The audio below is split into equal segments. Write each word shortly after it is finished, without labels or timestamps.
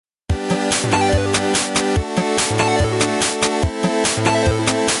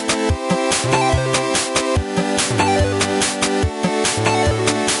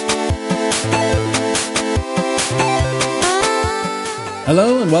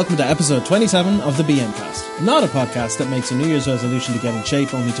and welcome to episode 27 of the BMcast. Not a podcast that makes a New Year's resolution to get in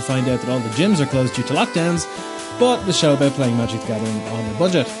shape only to find out that all the gyms are closed due to lockdowns, but the show about playing Magic the Gathering on a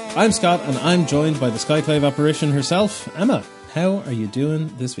budget. I'm Scott, and I'm joined by the Skyclave apparition herself, Emma. How are you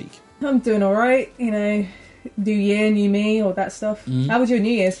doing this week? I'm doing alright, new year, new me, all that stuff. How was your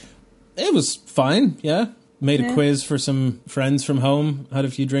New Year's? It was fine, yeah. Made a quiz for some friends from home, had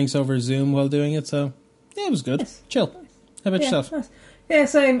a few drinks over Zoom while doing it, so yeah, it was good. Nice. Chill. Nice. How about yourself? Nice. Yeah,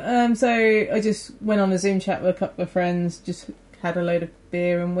 same. So I just went on a Zoom chat with a couple of friends, just had a load of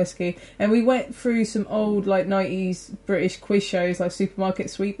beer and whiskey, and we went through some old 90s British quiz shows like Supermarket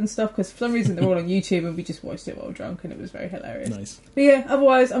Sweep and stuff, because for some reason they're all on YouTube, and we just watched it while drunk, and it was very hilarious. Nice. But yeah,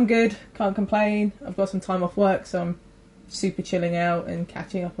 otherwise I'm good, can't complain. I've got some time off work, so I'm super chilling out and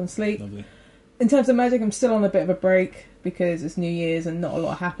catching up on sleep. Lovely. In terms of Magic, I'm still on a bit of a break because it's New Year's and not a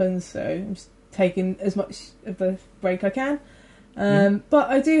lot happens, so I'm just taking as much of a break I can. But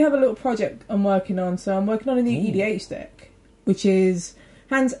I do have a little project I'm working on. So I'm working on a new EDH deck, which is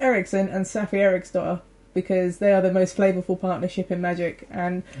Hans Eriksson and Safi Eriksdottir, because they are the most flavourful partnership in Magic,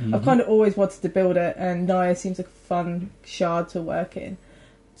 and I've kind of always wanted to build it, and Naya seems like a fun shard to work in.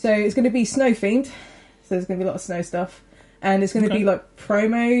 So it's going to be snow themed, so there's going to be a lot of snow stuff, and it's going to be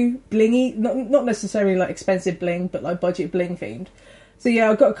promo blingy, not necessarily expensive bling, but budget bling themed. So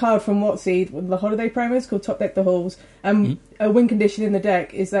yeah, I've got a card from Wotseed with the holiday promos called Top Deck the Halls. A win condition in the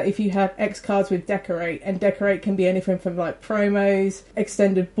deck is that if you have X cards with Decorate, and Decorate can be anything from promos,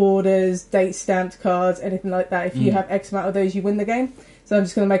 extended borders, date stamped cards, anything like that. If you have X amount of those, you win the game. So I'm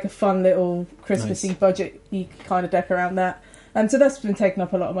just going to make a fun little Christmassy budget-y kind of deck around that. So that's been taking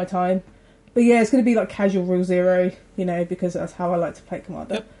up a lot of my time. But yeah, it's going to be casual rule zero, because that's how I like to play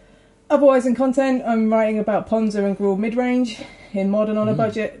Commander. Yep. Otherwise, in content, I'm writing about Ponza and Gruul mid-range in Modern on a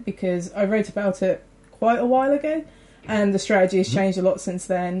budget, because I wrote about it quite a while ago, and the strategy has changed a lot since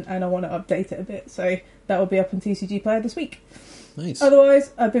then, and I want to update it a bit, so that will be up on TCG Player this week. Nice.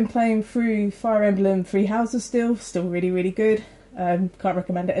 Otherwise, I've been playing through Fire Emblem Three Houses still really, really good. Can't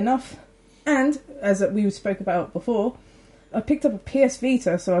recommend it enough. And, as we spoke about before, I picked up a PS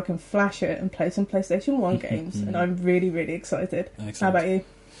Vita so I can flash it and play some PlayStation 1 games, and I'm really, really excited. Excellent. How about you?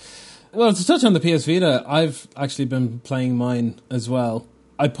 Well, to touch on the PS Vita, I've actually been playing mine as well.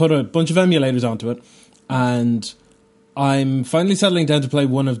 I put a bunch of emulators onto it, and I'm finally settling down to play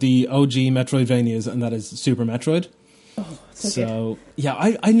one of the OG Metroidvanias, and that is Super Metroid. Oh, so good.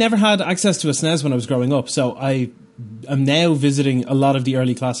 Yeah, I never had access to a SNES when I was growing up, so I am now visiting a lot of the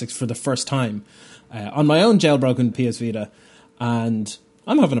early classics for the first time on my own jailbroken PS Vita, and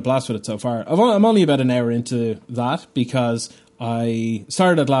I'm having a blast with it so far. I'm only about an hour into that, because I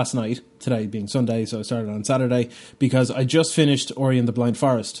started last night, today being Sunday, so I started on Saturday, because I just finished Ori and the Blind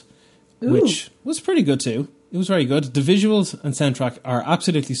Forest, which was pretty good too. It was very good. The visuals and soundtrack are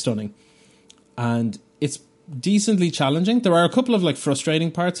absolutely stunning, and it's decently challenging. There are a couple of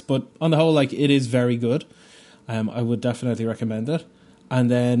frustrating parts, but on the whole, it is very good. I would definitely recommend it. And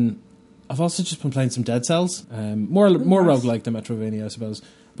then I've also just been playing some Dead Cells, more roguelike than Metroidvania, I suppose.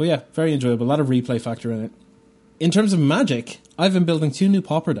 But yeah, very enjoyable. A lot of replay factor in it. In terms of Magic, I've been building 2 new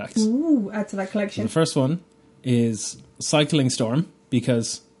Pauper decks. Ooh, add to that collection. The first one is Cycling Storm,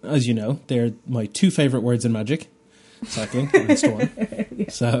 because, as you know, they're my 2 favourite words in Magic. Cycling and Storm. Yeah.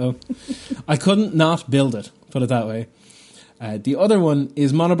 So I couldn't not build it, put it that way. The other one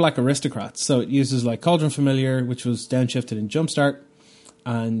is Mono Black Aristocrats. So it uses Cauldron Familiar, which was downshifted in Jumpstart,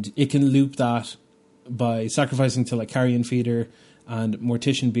 and it can loop that by sacrificing to Carrion Feeder, and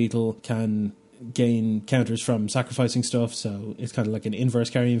Mortician Beetle can gain counters from sacrificing stuff, so it's kind of like an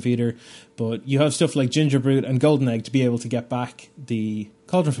inverse Carrion Feeder, but you have stuff like Ginger Brute and Golden Egg to be able to get back the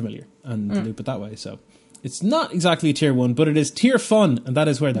Cauldron Familiar and loop it that way. So it's not exactly tier 1, but it is tier fun, and that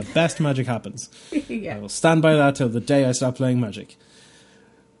is where the best Magic happens. Yeah. I will stand by that till the day I stop playing Magic.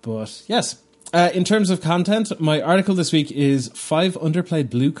 But yes, in terms of content, my article this week is 5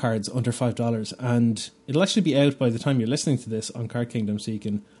 underplayed blue cards under $5, and it'll actually be out by the time you're listening to this on Card Kingdom, so you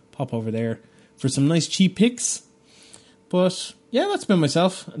can pop over there for some nice cheap picks. But yeah, that's been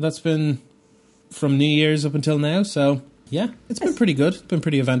myself. That's been from New Year's up until now. So yeah, it's been pretty good. It's been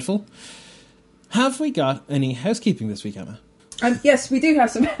pretty eventful. Have we got any housekeeping this week, Emma? Yes, we do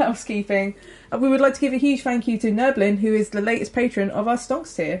have some housekeeping. We would like to give a huge thank you to Nerblin, who is the latest patron of our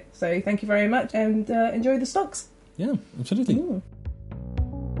Stonks tier. So thank you very much, and enjoy the Stonks. Yeah, absolutely. Ooh.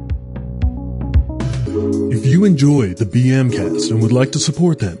 If you enjoy the BM cast and would like to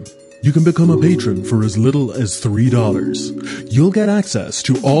support them, You can become a patron for as little as $3. You'll get access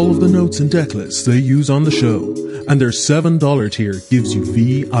to all of the notes and deck lists they use on the show, and their $7 tier gives you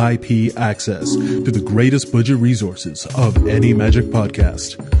VIP access to the greatest budget resources of any Magic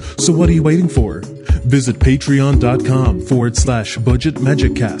podcast. So what are you waiting for? Visit patreon.com/Budget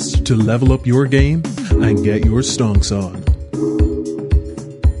Magiccast to level up your game and get your stonks on.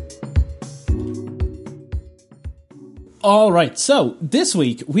 All right, so this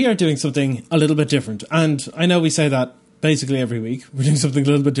week we are doing something a little bit different. And I know we say that basically every week. We're doing something a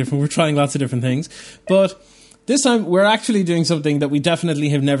little bit different. We're trying lots of different things. But this time we're actually doing something that we definitely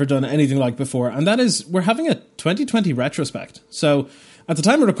have never done anything like before. And that is we're having a 2020 retrospect. So at the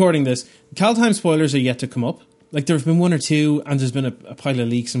time of recording this, Kaldheim spoilers are yet to come up. Like there have been one or two and there's been a pile of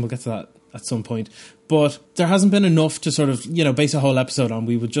leaks and we'll get to that at some point. But there hasn't been enough to sort of, base a whole episode on.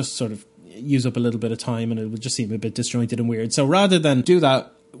 We would just sort of use up a little bit of time and it would just seem a bit disjointed and weird. So rather than do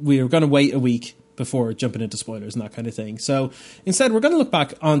that, we're going to wait a week before jumping into spoilers and that kind of thing. So instead, we're going to look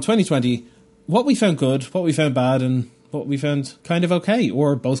back on 2020, what we found good, what we found bad, and what we found kind of okay,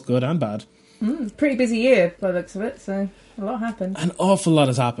 or both good and bad. Pretty busy year by the looks of it, so a lot happened. An awful lot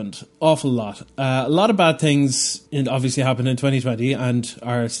has happened. Awful lot. A lot of bad things obviously happened in 2020 and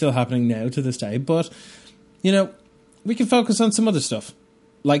are still happening now to this day. But, we can focus on some other stuff.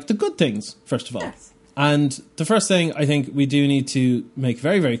 Like the good things, first of all. Yes. And the first thing I think we do need to make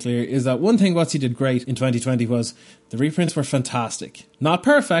very, very clear is that one thing WotC did great in 2020 was the reprints were fantastic. Not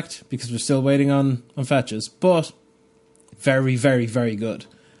perfect, because we're still waiting on fetches, but very, very, very good.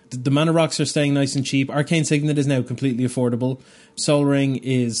 The mana rocks are staying nice and cheap. Arcane Signet is now completely affordable. Sol Ring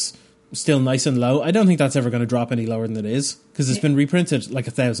is still nice and low. I don't think that's ever going to drop any lower than it is, because it's been reprinted like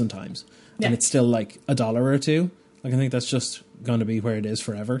 1,000 times. Yeah. And it's still like $1 or $2. Like I think that's just going to be where it is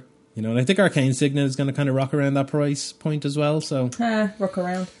forever. And I think Arcane Signet is going to kind of rock around that price point as well. So rock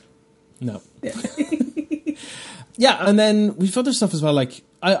around. No. Yeah. Yeah, and then we've other stuff as well. Like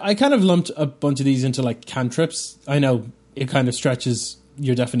I kind of lumped a bunch of these into like cantrips. I know it kind of stretches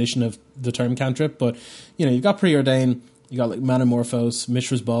your definition of the term cantrip, but you've got Preordain, you got like Manamorphose,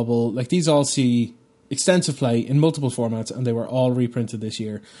 Mishra's Bauble. Like these all see extensive play in multiple formats, and they were all reprinted this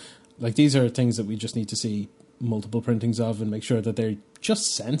year. Like these are things that we just need to see multiple printings of and make sure that they're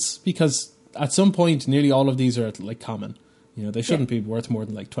just cents, because at some point nearly all of these are like common. They shouldn't be worth more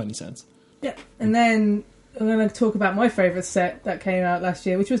than like 20 cents. Yeah, and then I'm going to talk about my favourite set that came out last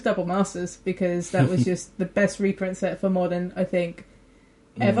year, which was Double Masters, because that was just the best reprint set for Modern, I think,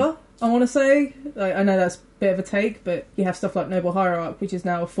 ever, I want to say. Like, I know that's a bit of a take, but you have stuff like Noble Hierarch, which is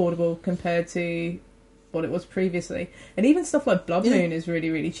now affordable compared to what it was previously, and even stuff like Blood Moon is really,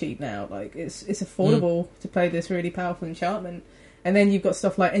 really cheap now. Like it's affordable to play this really powerful enchantment. And then you've got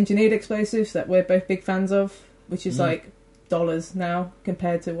stuff like Engineered Explosives that we're both big fans of, which is like dollars now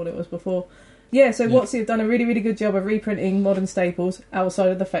compared to what it was before. Yeah, so WotC have done a really, really good job of reprinting Modern staples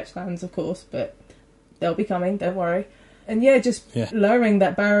outside of the fetch lands, of course, but they'll be coming, don't worry. And just lowering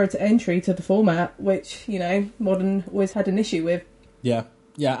that barrier to entry to the format, which Modern always had an issue with.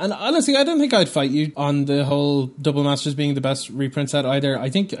 Yeah, and honestly, I don't think I'd fight you on the whole Double Masters being the best reprint set either. I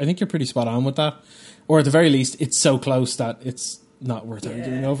think you're pretty spot on with that. Or at the very least, it's so close that it's not worth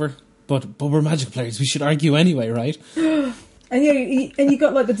arguing over. But we're Magic players, we should argue anyway, right? And you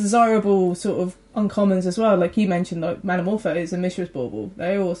got like the desirable sort of uncommons as well, like you mentioned, like Manamorphose and Mishra's Bauble.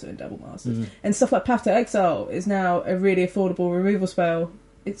 They're also in Double Masters. And stuff like Path to Exile is now a really affordable removal spell.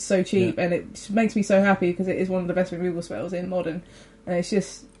 It's so cheap, and it makes me so happy because it is one of the best removal spells in Modern. And it's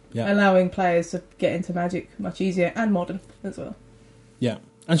just allowing players to get into Magic much easier, and Modern as well. Yeah.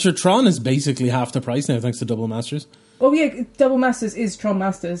 And sure, Tron is basically half the price now thanks to Double Masters. Well, yeah, Double Masters is Tron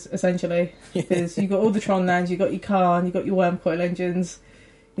Masters, essentially. Because you've got all the Tron lands, you've got your Karn, you've got your Wormcoil engines,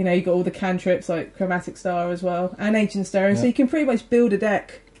 you've got all the cantrips like Chromatic Star as well, and Ancient Stone. So you can pretty much build a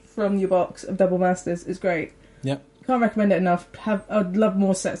deck from your box of Double Masters. It's great. Yeah. Can't recommend it enough. I'd love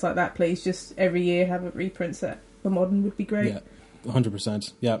more sets like that, please. Just every year have a reprint set for Modern would be great. Yeah.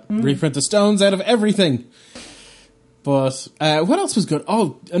 100%. Yeah. Reprint the stones out of everything. But what else was good?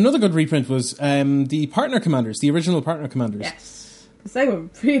 Oh, another good reprint was the Partner Commanders, the original Partner Commanders. Yes. Because they were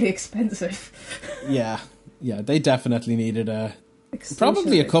really expensive. Yeah. They definitely needed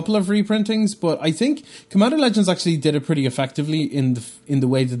probably a couple of reprintings, but I think Commander Legends actually did it pretty effectively in the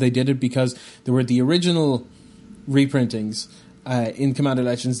way that they did it, because there were the original reprintings in Commander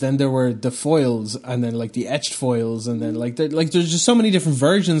Legends, then there were the foils, and then like the etched foils, and then there's just so many different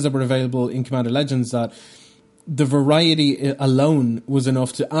versions that were available in Commander Legends that the variety alone was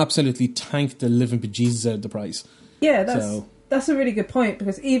enough to absolutely tank the living bejesus out of the price. Yeah, that's a really good point,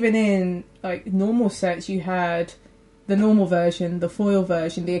 because even in like normal sets you had the normal version, the foil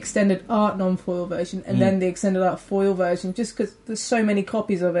version, the extended art non-foil version, and then the extended art foil version, just because there's so many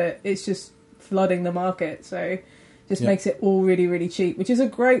copies of it, it's just flooding the market. So just makes it all really, really cheap, which is a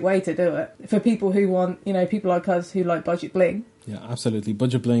great way to do it for people who want, you know, people like us who like budget bling. Yeah, absolutely.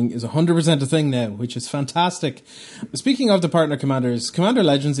 Budget bling is 100% a thing now, which is fantastic. Speaking of the partner commanders, Commander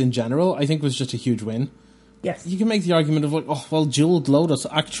Legends in general, I think was just a huge win. Yes. You can make the argument of like, oh, well, Jeweled Lotus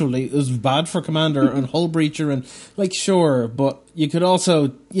actually is bad for Commander and Hull Breacher and like, sure, but you could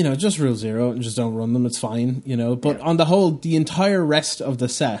also, you know, just rule 0 and just don't run them. It's fine, you know. But on the whole, the entire rest of the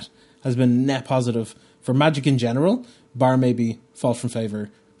set has been net positive for Magic in general, bar maybe fall from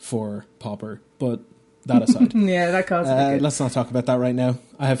favour for Pauper. But that aside. Yeah, that card's good. Let's not talk about that right now.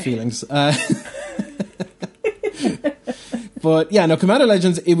 I have feelings. But yeah, no, Commander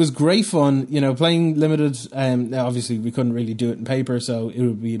Legends, it was great fun, you know, playing limited. Now obviously we couldn't really do it in paper, so it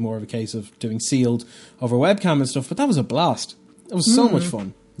would be more of a case of doing sealed over webcam and stuff, but that was a blast. It was so much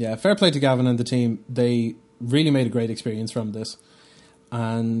fun. Yeah, fair play to Gavin and the team. They really made a great experience from this.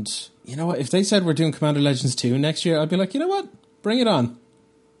 And you know what, if they said we're doing Commander Legends 2 next year, I'd be like, you know what, bring it on.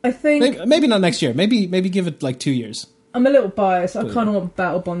 I think... Maybe not next year, maybe give it like 2 years. I'm a little biased. I kind of want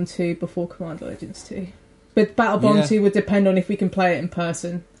Battle Bond 2 before Commander Legends 2. But Battle Bond 2 would depend on if we can play it in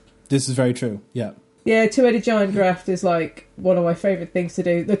person. This is very true, yeah. Yeah, Two-Headed Giant Draft is like one of my favourite things to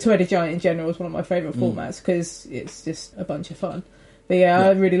do. The Two-Headed Giant in general is one of my favourite formats because it's just a bunch of fun. But yeah,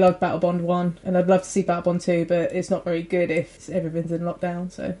 I really love Battle Bond 1 and I'd love to see Battle Bond 2, but it's not very good if everything's in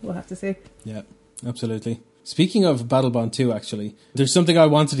lockdown, so we'll have to see. Yeah, absolutely. Speaking of Battle Bond 2, actually, there's something I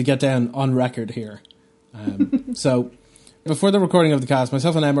wanted to get down on record here. So... Before the recording of the cast,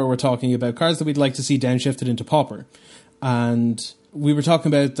 myself and Emma were talking about cards that we'd like to see downshifted into Pauper. And we were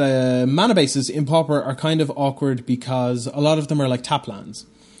talking about the mana bases in Pauper are kind of awkward because a lot of them are like tap lands.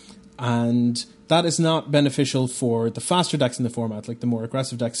 And that is not beneficial for the faster decks in the format, like the more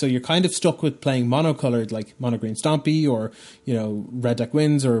aggressive decks. So you're kind of stuck with playing mono-coloured, like Mono Green Stompy or, you know, Red Deck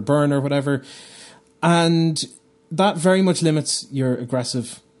Wins or Burn or whatever. And that very much limits your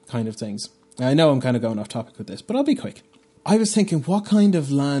aggressive kind of things. I know I'm kind of going off topic with this, but I'll be quick. I was thinking, what kind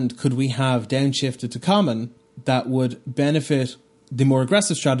of land could we have downshifted to common that would benefit the more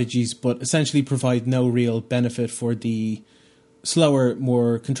aggressive strategies, but essentially provide no real benefit for the slower,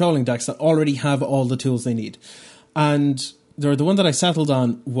 more controlling decks that already have all the tools they need? And the one that I settled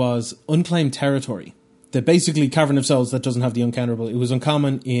on was Unclaimed Territory. The basically Cavern of Souls that doesn't have the uncounterable. It was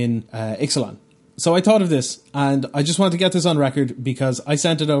uncommon in Ixalan. So I thought of this, and I just wanted to get this on record because I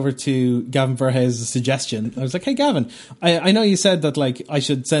sent it over to Gavin Verhey's suggestion. I was like, hey, Gavin, I know you said that like I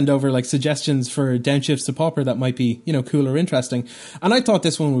should send over like suggestions for downshifts to Pauper that might be, you know, cool or interesting. And I thought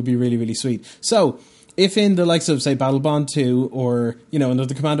this one would be really, really sweet. So if in the likes of, say, Battle Bond 2 or, you know,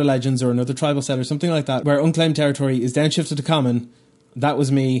 another Commander Legends or another Tribal set or something like that, where Unclaimed Territory is downshifted to common, that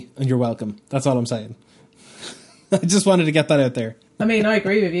was me, and you're welcome. That's all I'm saying. I just wanted to get that out there. I mean, I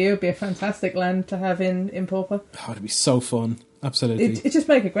agree with you. It'd be a fantastic land to have in Pauper. Oh, it'd be so fun. Absolutely. It just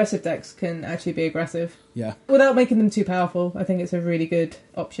make aggressive decks can actually be aggressive. Yeah. Without making them too powerful. I think it's a really good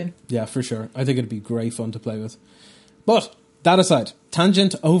option. Yeah, for sure. I think it'd be great fun to play with. But, that aside,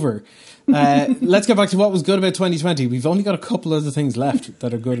 tangent over. Let's get back to what was good about 2020. We've only got a couple other things left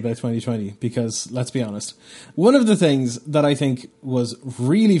that are good about 2020 because, let's be honest, one of the things that I think was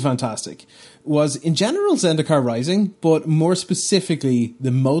really fantastic was, in general, Zendikar Rising, but more specifically, the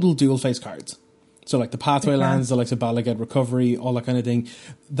modal dual-face cards. So, like the Pathway lands, the likes of Balagad Recovery, all that kind of thing.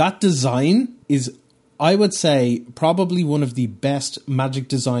 That design is, I would say, probably one of the best Magic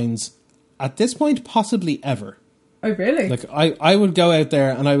designs at this point, possibly ever. Oh, really? Like, I would go out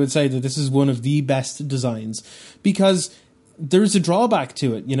there and I would say that this is one of the best designs because there's a drawback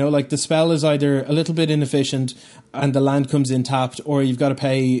to it. You know, like the spell is either a little bit inefficient and the land comes in tapped, or you've got to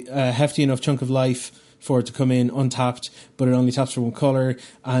pay a hefty enough chunk of life for it to come in untapped, but it only taps for one color.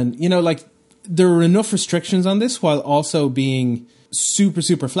 And, you know, like there are enough restrictions on this while also being super,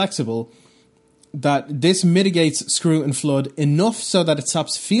 super flexible that this mitigates Screw and Flood enough so that it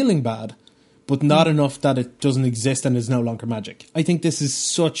stops feeling bad, but not enough that it doesn't exist and is no longer Magic. I think this is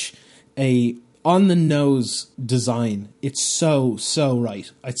such a on-the-nose design. It's so, so right.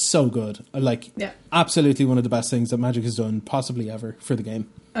 It's so good. Absolutely one of the best things that Magic has done, possibly ever, for the game.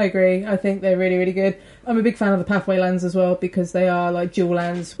 I agree. I think they're really, really good. I'm a big fan of the Pathway lands as well because they are like dual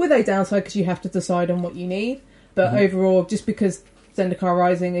lands with a downside because you have to decide on what you need. But overall, just because Zendikar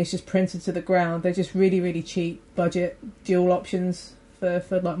Rising is just printed to the ground, they're just really, really cheap budget dual options for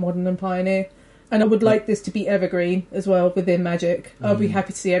like Modern and Pioneer. And I would like this to be evergreen as well within Magic. I'll be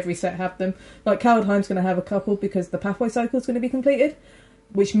happy to see every set have them. Like Kaldheim's going to have a couple because the Pathway cycle is going to be completed,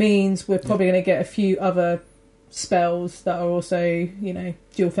 which means we're probably going to get a few other spells that are also, you know,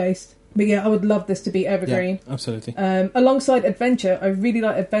 dual-faced. But yeah, I would love this to be evergreen. Yeah, absolutely. Alongside Adventure, I really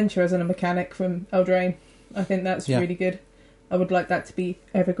like Adventure as a mechanic from Eldraine. I think that's really good. I would like that to be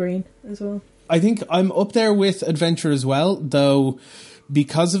evergreen as well. I think I'm up there with Adventure as well, though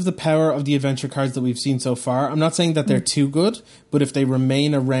because of the power of the Adventure cards that we've seen so far, I'm not saying that they're too good, but if they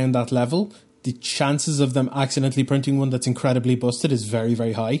remain around that level, the chances of them accidentally printing one that's incredibly busted is very,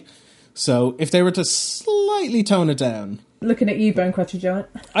 very high. So if they were to slightly tone it down... Looking at you, Bonecrusher Giant.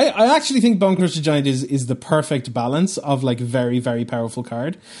 I actually think Bonecrusher Giant is the perfect balance of like very, very powerful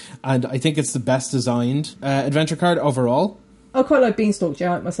card. And I think it's the best designed Adventure card overall. I quite like Beanstalk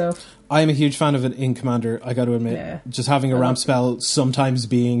Giant myself. I'm a huge fan of it in Commander, I got to admit. Yeah. Just having a ramp spell sometimes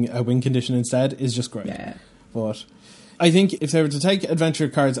being a win condition instead is just great. Yeah. But I think if they were to take Adventure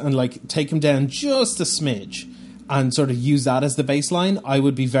cards and like take them down just a smidge and sort of use that as the baseline, I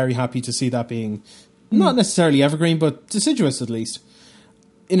would be very happy to see that being not necessarily evergreen, but deciduous at least.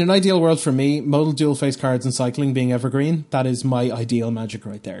 In an ideal world for me, modal dual face cards and cycling being evergreen, that is my ideal Magic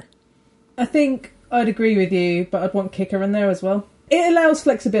right there. I think I'd agree with you, but I'd want Kicker in there as well. It allows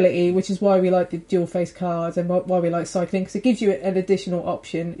flexibility, which is why we like the dual face cards and why we like cycling, because it gives you an additional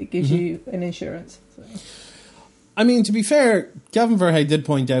option. It gives you an insurance. So. I mean, to be fair, Gavin Verhey did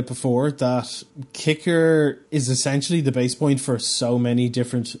point out before that Kicker is essentially the base point for so many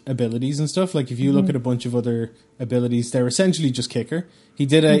different abilities and stuff. Like, if you look at a bunch of other abilities, they're essentially just Kicker. He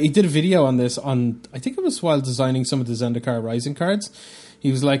did a video on this I think it was while designing some of the Zendikar Rising cards. He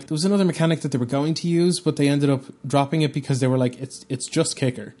was like, there was another mechanic that they were going to use, but they ended up dropping it because they were like, it's just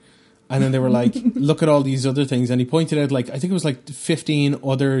Kicker. And then they were like, look at all these other things. And he pointed out, like, I think it was like 15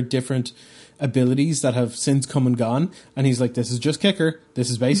 other different abilities that have since come and gone. And he's like, this is just Kicker. This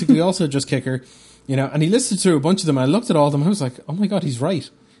is basically also just Kicker. You know, and he listed through a bunch of them. I looked at all of them and I was like, oh my God, he's right.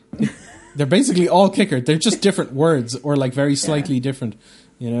 They're basically all Kicker. They're just different words or like very slightly different,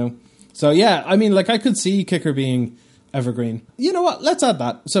 you know. So yeah, I mean, like I could see Kicker being evergreen. You know what? Let's add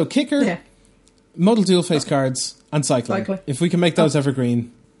that. So Kicker, modal dual face cards and cycling. If we can make those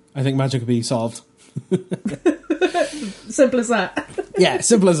evergreen, I think Magic will be solved. Simple as that. Yeah,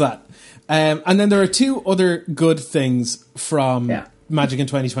 simple as that. And then there are two other good things from Magic in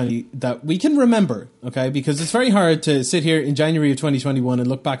 2020 that we can remember, okay? Because it's very hard to sit here in January of 2021 and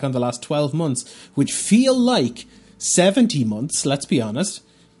look back on the last 12 months, which feel like 70 months, let's be honest.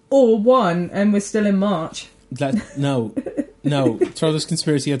 Or one, and we're still in March. No, throw this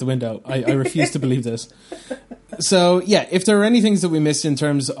conspiracy out the window. I refuse to believe this. So, yeah, if there are any things that we missed in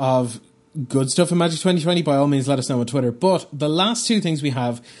terms of good stuff in Magic 2020, by all means let us know on Twitter. But the last two things we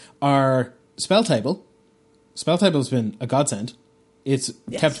have are Spell Table. Spell Table has been a godsend. It's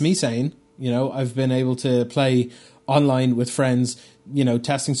kept me sane. You know, I've been able to play online with friends, you know,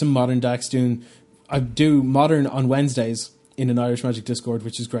 testing some modern decks. I do modern on Wednesdays in an Irish Magic Discord,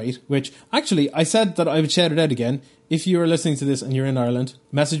 which is great. Which, actually, I said that I would shout it out again. If you are listening to this and you're in Ireland,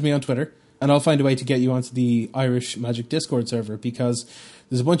 message me on Twitter and I'll find a way to get you onto the Irish Magic Discord server, because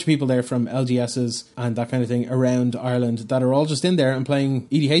there's a bunch of people there from LGSs and that kind of thing around Ireland that are all just in there and playing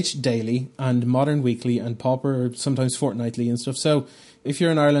EDH daily and Modern weekly and Pauper sometimes fortnightly and stuff. So if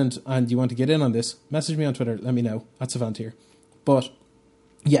you're in Ireland and you want to get in on this, message me on Twitter. Let me know. At Savantier. But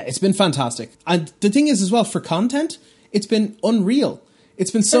yeah, it's been fantastic. And the thing is as well, for content, it's been unreal.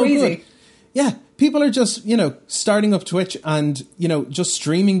 It's been so good. Yeah, people are just, you know, starting up Twitch and, you know, just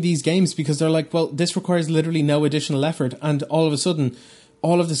streaming these games because they're like, well, this requires literally no additional effort. And all of a sudden,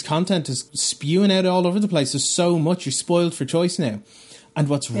 all of this content is spewing out all over the place. There's so much. You're spoiled for choice now. And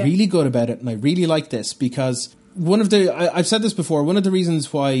what's really good about it, and I really like this, because I've said this before, one of the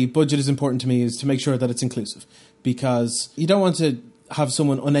reasons why budget is important to me is to make sure that it's inclusive. Because you don't want to have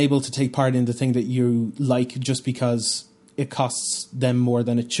someone unable to take part in the thing that you like just because it costs them more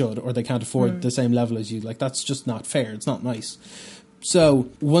than it should, or they can't afford the same level as you. Like, that's just not fair. It's not nice. So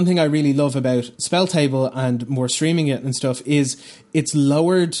one thing I really love about Spell Table and more streaming it and stuff is it's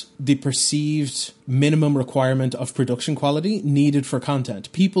lowered the perceived minimum requirement of production quality needed for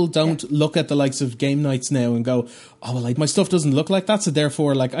content. People don't look at the likes of game nights now and go, oh, well, like, my stuff doesn't look like that, so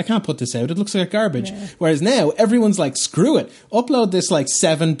therefore, like, I can't put this out. It looks like garbage. Yeah. Whereas now everyone's like, screw it. Upload this like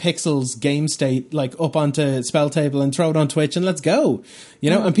 7 pixels game state like up onto Spell Table and throw it on Twitch and let's go.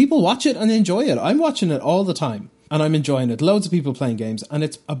 You know, and people watch it and enjoy it. I'm watching it all the time. And I'm enjoying it. Loads of people playing games. And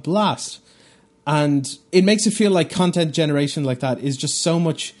it's a blast. And it makes it feel like content generation like that is just so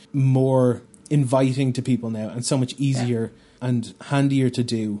much more inviting to people now. And so much easier and handier to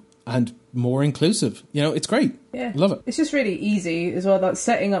do. And more inclusive. You know, it's great. Yeah. I love it. It's just really easy as well. Like,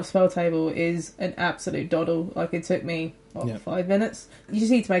 setting up Spell Table is an absolute doddle. Like, it took me, 5 minutes? You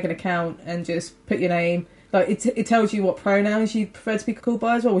just need to make an account and just put your name, Like it tells you what pronouns you prefer to be called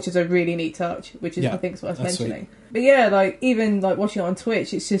by as well, which is a really neat touch, which is I think is worth mentioning. Sweet. But yeah, like even like watching it on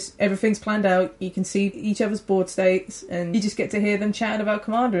Twitch, it's just everything's planned out. You can see each other's board states, and you just get to hear them chatting about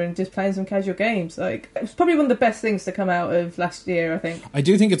Commander and just playing some casual games. Like it was probably one of the best things to come out of last year, I think. I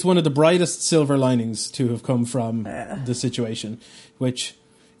do think it's one of the brightest silver linings to have come from the situation, which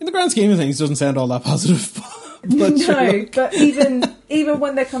in the grand scheme of things doesn't sound all that positive. But no, but even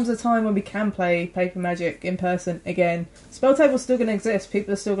when there comes a time when we can play Paper Magic in person again, Spell Table's still going to exist.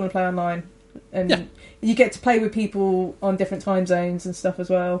 People are still going to play online, and you get to play with people on different time zones and stuff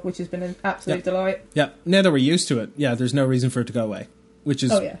as well, which has been an absolute delight. Yeah, now that we're used to it, there's no reason for it to go away, which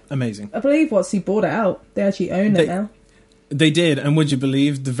is amazing. I believe he bought it out. They actually own it now. They did, and would you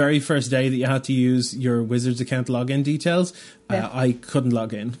believe the very first day that you had to use your Wizards account login details, I couldn't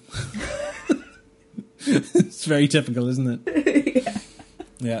log in. It's very typical, isn't it?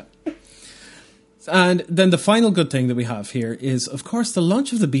 Yeah. And then the final good thing that we have here is, of course, the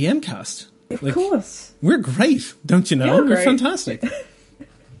launch of the BM cast. Of course. We're great, don't you know? We're fantastic.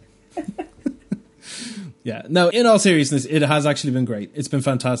 Yeah. No, in all seriousness, it has actually been great. It's been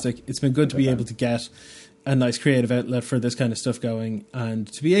fantastic. It's been good to be able to get a nice creative outlet for this kind of stuff going,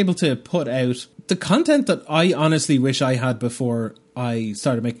 and to be able to put out the content that I honestly wish I had before I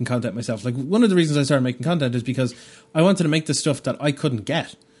started making content myself. Like, one of the reasons I started making content is because I wanted to make the stuff that I couldn't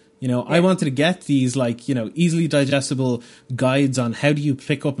get. I wanted to get these, easily digestible guides on how do you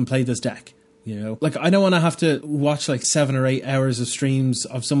pick up and play this deck. I don't want to have to watch 7 or 8 hours of streams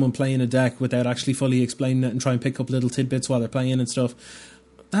of someone playing a deck without actually fully explaining it and try and pick up little tidbits while they're playing and stuff.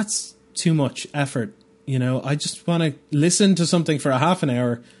 That's too much effort. I just want to listen to something for a half an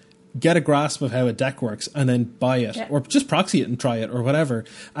hour, get a grasp of how a deck works, and then buy it, or just proxy it and try it, or whatever,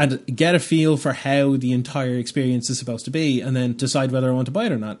 and get a feel for how the entire experience is supposed to be, and then decide whether I want to buy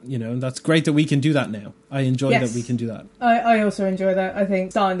it or not. And that's great that we can do that now. I enjoy that we can do that. I also enjoy that. I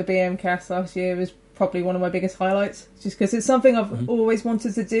think starting the BM cast last year was probably one of my biggest highlights, just because it's something I've always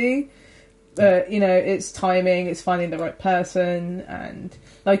wanted to do. But, it's timing, it's finding the right person, and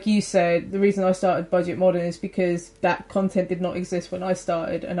like you said, the reason I started Budget Modern is because that content did not exist when I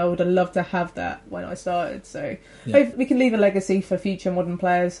started, and I would have loved to have that when I started. So hopefully we can leave a legacy for future modern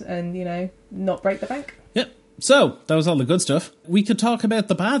players and, not break the bank. Yep. So, that was all the good stuff. We could talk about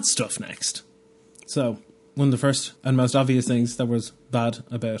the bad stuff next. So, one of the first and most obvious things that was bad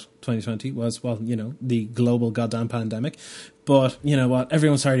about 2020 was, the global goddamn pandemic. But, you know what?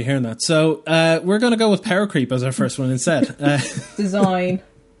 Everyone's tired of hearing that. So, we're going to go with Power Creep as our first one instead. Design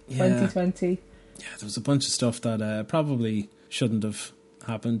 2020. Yeah, there was a bunch of stuff that probably shouldn't have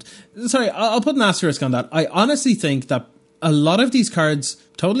happened. Sorry, I'll put an asterisk on that. I honestly think that a lot of these cards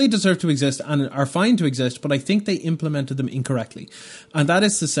totally deserve to exist and are fine to exist, but I think they implemented them incorrectly. And that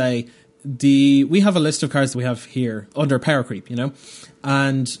is to say, we have a list of cards that we have here under Power Creep,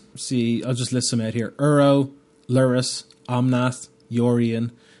 and see, I'll just list some out here. Uro, Lurrus, Omnath,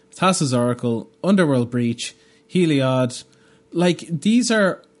 Yorion, Thassa's Oracle, Underworld Breach, Heliod. These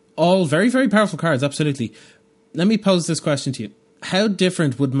are all very, very powerful cards, absolutely. Let me pose this question to you. How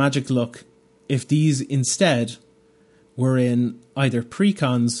different would Magic look if these instead were in either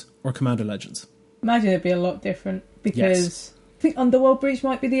Precons or Commander Legends? Imagine it'd be a lot different, because I think Underworld Breach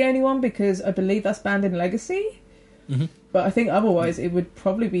might be the only one, because I believe that's banned in Legacy. Mm-hmm. But I think otherwise it would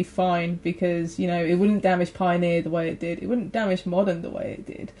probably be fine, because, it wouldn't damage Pioneer the way it did. It wouldn't damage Modern the way it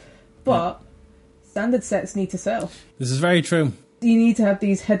did. But standard sets need to sell. This is very true. You need to have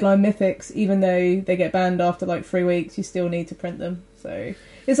these headline mythics, even though they get banned after 3 weeks, you still need to print them. So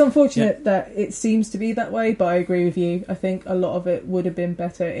it's unfortunate that it seems to be that way, but I agree with you. I think a lot of it would have been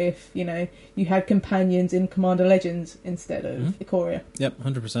better if, you had companions in Commander Legends instead of Ikoria. Yep,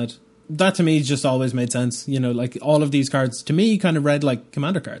 100%. That to me just always made sense. All of these cards to me kind of read like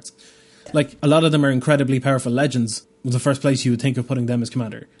Commander cards. A lot of them are incredibly powerful Legends. The first place you would think of putting them as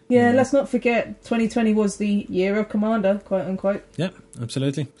Commander. Yeah, let's not forget 2020 was the year of Commander, quote unquote. Yeah,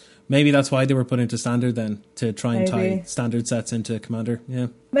 absolutely. Maybe that's why they were put into Standard then, to try and tie Standard sets into Commander. Yeah,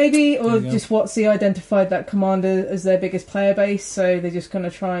 maybe, or just WotC identified that Commander as their biggest player base, so they're just going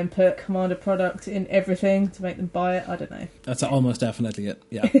to try and put Commander product in everything to make them buy it. I don't know. That's almost definitely it.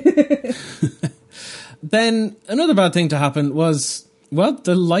 Yeah. Then another bad thing to happen was, well,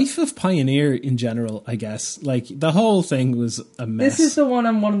 the life of Pioneer in general, I guess. The whole thing was a mess. This is the one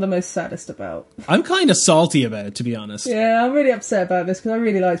I'm one of the most saddest about. I'm kind of salty about it, to be honest. Yeah, I'm really upset about this, because I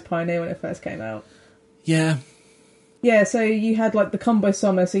really liked Pioneer when it first came out. Yeah. Yeah, so you had, the combo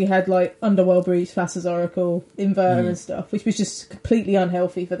summer, so you had, Underworld Breach, Thassa's Oracle, Inverter and stuff, which was just completely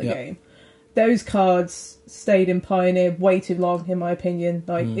unhealthy for the game. those cards stayed in Pioneer way too long, in my opinion.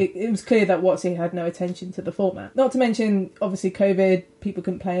 Like, it was clear that WotC had no attention to the format. Not to mention, obviously, COVID, people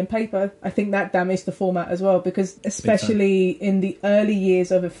couldn't play in paper. I think that damaged the format as well, because especially in the early years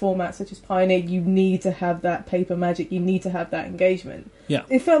of a format such as Pioneer, you need to have that paper magic, you need to have that engagement. Yeah.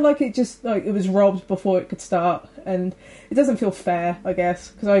 It felt like it was robbed before it could start, and it doesn't feel fair, I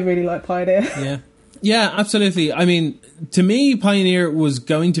guess, because I really like Pioneer. Yeah. Yeah, absolutely. I mean, to me, Pioneer was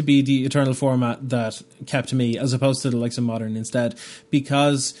going to be the eternal format that kept me, as opposed to the likes of Modern instead,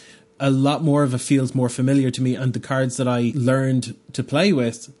 because a lot more of it feels more familiar to me, and the cards that I learned to play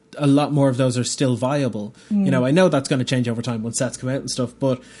with, a lot more of those are still viable. You know, I know that's going to change over time when sets come out and stuff,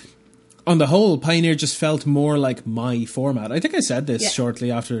 but on the whole, Pioneer just felt more like my format. I think I said this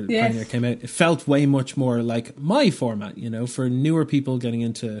shortly after Pioneer came out. It felt way much more like my format, you know, for newer people getting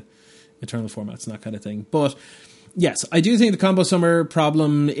into eternal formats and that kind of thing. But yes, I do think the combo summer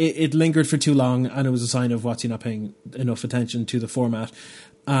problem, it lingered for too long, and it was a sign of WotC not paying enough attention to the format.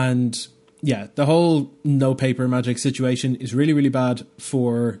 And yeah, the whole no paper Magic situation is really, really bad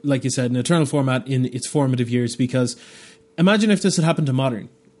for, like you said, an eternal format in its formative years, because imagine if this had happened to Modern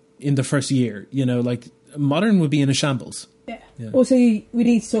in the first year, you know, like Modern would be in a shambles. Yeah. Also, we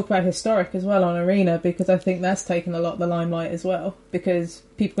need to talk about Historic as well on Arena, because I think that's taken a lot of the limelight as well, because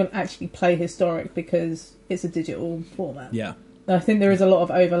people can actually play Historic because it's a digital format. Yeah. And I think there is a lot of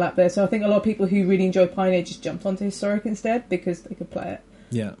overlap there, so I think a lot of people who really enjoy Pioneer just jumped onto Historic instead because they could play it.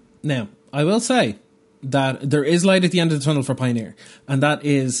 Yeah. Now, I will say that there is light at the end of the tunnel for Pioneer, and that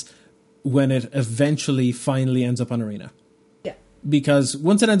is when it eventually finally ends up on Arena. Yeah. Because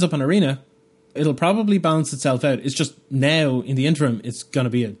once it ends up on Arena, it'll probably balance itself out. It's just now, in the interim, it's going to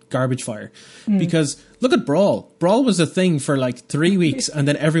be a garbage fire. Because look at Brawl. Brawl was a thing for like 3 weeks, and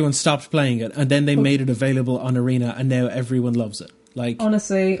then everyone stopped playing it, and then they made it available on Arena, and now everyone loves it. Like,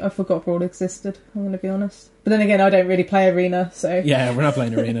 honestly, I forgot Brawl existed, I'm going to be honest. But then again, I don't really play Arena, so... Yeah, we're not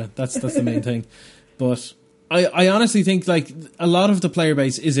playing Arena. That's the main thing. But I honestly think like a lot of the player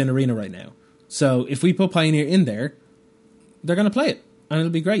base is in Arena right now. So if we put Pioneer in there, they're going to play it. And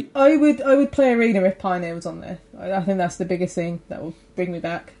it'll be great. I would play Arena if Pioneer was on there. I think that's the biggest thing that will bring me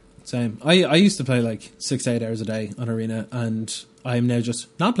back. Same. I used to play like 6 to 8 hours a day on Arena, and I'm now just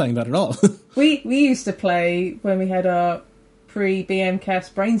not playing that at all. we used to play when we had our pre-BM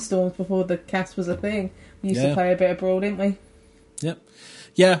cast brainstorms before the cast was a thing. We used to play a bit of Brawl, didn't we? Yep.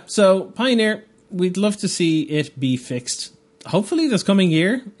 Yeah, so Pioneer, we'd love to see it be fixed. Hopefully this coming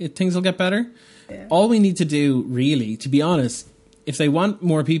year, things will get better. Yeah. All we need to do, really, to be honest, if they want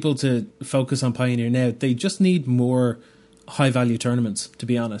more people to focus on Pioneer now, they just need more high-value tournaments, to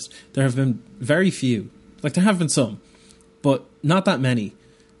be honest. There have been very few. Like, there have been some, but not that many.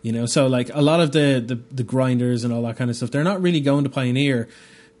 You know, so like a lot of the grinders and all that kind of stuff, they're not really going to Pioneer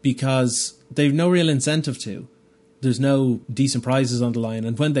because they've no real incentive to. There's no decent prizes on the line,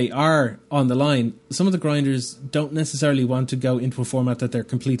 and when they are on the line, some of the grinders don't necessarily want to go into a format that they're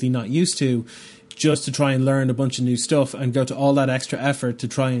completely not used to, just to try and learn a bunch of new stuff and go to all that extra effort to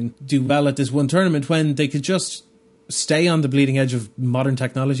try and do well at this one tournament, when they could just stay on the bleeding edge of modern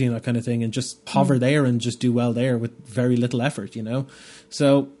technology and that kind of thing and just hover there and just do well there with very little effort, you know?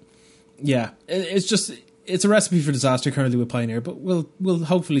 So, yeah, it's a recipe for disaster currently with Pioneer, but we'll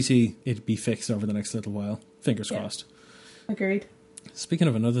hopefully see it be fixed over the next little while. Fingers crossed. Agreed. Speaking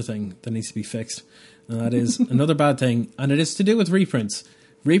of another thing that needs to be fixed, and that is another bad thing, and it is to do with reprints.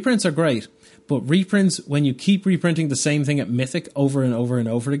 Reprints are great, but reprints, when you keep reprinting the same thing at Mythic over and over and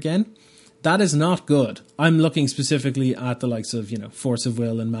over again, that is not good. I'm looking specifically at the likes of, you know, Force of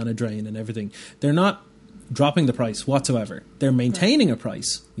Will and Mana Drain and everything. They're not dropping the price whatsoever. They're maintaining a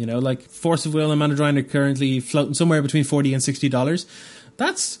price. You know, like Force of Will and Mana Drain are currently floating somewhere between $40 and $60.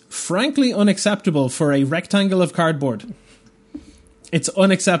 That's frankly unacceptable for a rectangle of cardboard. It's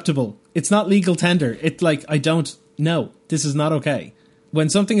unacceptable. It's not legal tender. No, this is not okay. When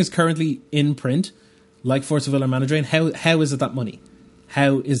something is currently in print, like Force of Will or Mana Drain, how is it that money?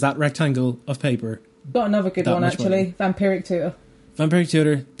 How is that rectangle of paper? Got another good one, actually. Vampiric Tutor. Vampiric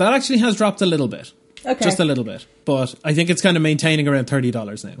Tutor. That actually has dropped a little bit. Okay. Just a little bit. But I think it's kind of maintaining around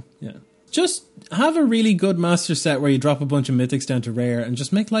 $30 now. Yeah. Just have a really good master set where you drop a bunch of mythics down to rare and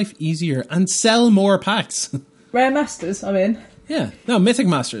just make life easier and sell more packs. Rare masters, I'm in. Yeah. No, mythic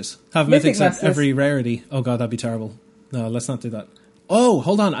masters. Have mythics at every rarity. Oh god, that'd be terrible. No, let's not do that. Oh,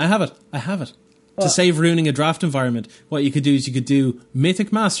 hold on. I have it. What? To save ruining a draft environment, what you could do is you could do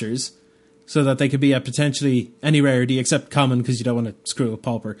mythic masters so that they could be at potentially any rarity except common, because you don't want to screw a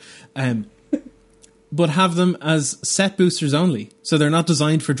pauper. But have them as set boosters only. So they're not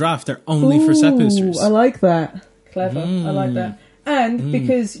designed for draft. They're only for set boosters. I like that. Clever. I like that. And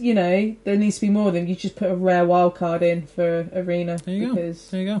because, there needs to be more of them, you just put a rare wild card in for Arena. There you go.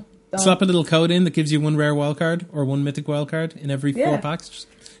 There you go. Done. Slap a little code in that gives you one rare wild card or one mythic wild card in every 4 packs.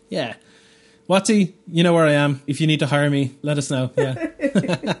 Yeah. Watsy, you know where I am. If you need to hire me, let us know. Yeah.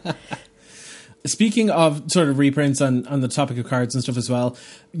 Speaking of sort of reprints on the topic of cards and stuff as well,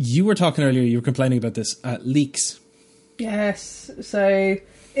 you were talking earlier, you were complaining about this, leaks. Yes. So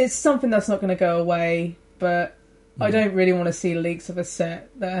it's something that's not going to go away, but I don't really want to see leaks of a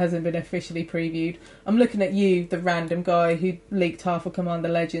set that hasn't been officially previewed. I'm looking at you, the random guy who leaked half of Commander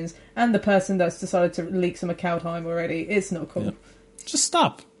Legends, and the person that's decided to leak some of Kaldheim already. It's not cool. Yeah. Just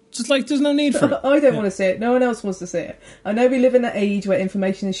stop. Just there's no need for it. I don't want to see it. No one else wants to see it. I know we live in an age where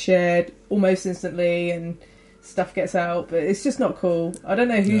information is shared almost instantly and stuff gets out, but it's just not cool. I don't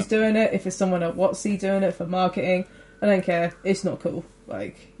know who's doing it, if it's someone at Watsy doing it for marketing. I don't care. It's not cool.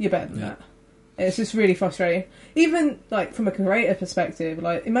 You're better than that. It's just really frustrating. Even, from a creator perspective,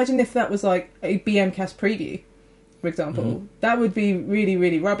 imagine if that was, a BM cast preview, for example. Mm-hmm. That would be really,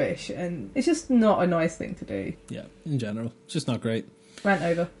 really rubbish, and it's just not a nice thing to do. Yeah, in general. It's just not great. Rant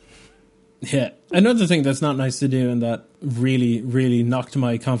over. Yeah. Another thing that's not nice to do and that really, really knocked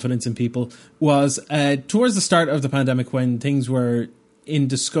my confidence in people was towards the start of the pandemic when things were in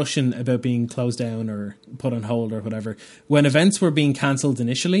discussion about being closed down or put on hold or whatever, when events were being cancelled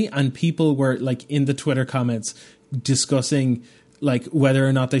initially and people were in the Twitter comments discussing whether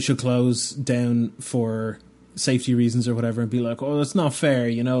or not they should close down for safety reasons or whatever and be like, oh, that's not fair,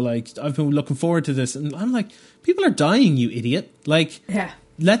 I've been looking forward to this. And I'm like, people are dying, you idiot.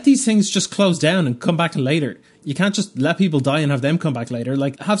 Let these things just close down and come back later. You can't just let people die and have them come back later.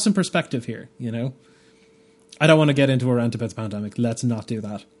 Have some perspective here, I don't want to get into a rant about the pandemic. Let's not do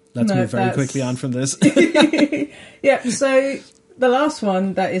that. Let's move very quickly on from this. Yeah, so the last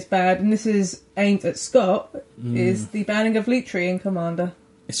one that is bad, and this is aimed at Scott, is the banning of Leetry in Commander.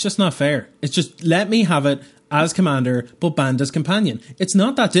 It's just not fair. It's just, let me have it as Commander, but banned as Companion. It's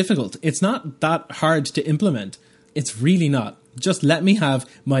not that difficult. It's not that hard to implement. It's really not. Just let me have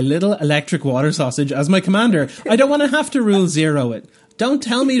my little electric water sausage as my Commander. I don't want to have to rule 0 it. Don't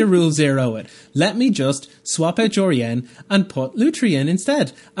tell me to rule 0 it. Let me just swap out Jorien and put Lutri in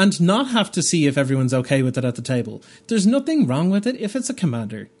instead and not have to see if everyone's okay with it at the table. There's nothing wrong with it if it's a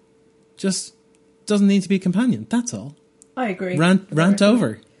Commander. Just doesn't need to be a Companion. That's all. I agree. Rant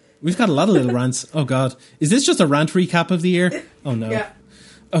over. We've got a lot of little rants. Oh, God. Is this just a rant recap of the year? Oh, no. Yeah.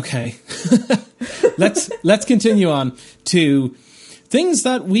 Okay. Let's continue on to things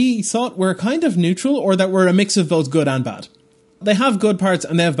that we thought were kind of neutral or that were a mix of both good and bad. They have good parts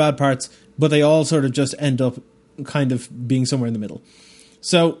and they have bad parts, but they all sort of just end up kind of being somewhere in the middle.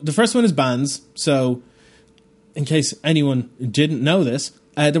 So the first one is bans. So in case anyone didn't know this,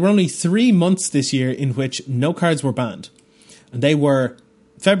 there were only 3 months this year in which no cards were banned. And they were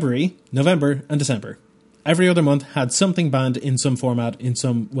February, November, and December. Every other month had something banned in some format, in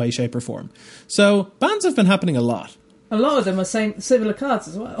some way, shape, or form. So bans have been happening a lot. A lot of them are similar cards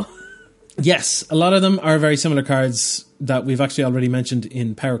as well. Yes, a lot of them are very similar cards that we've actually already mentioned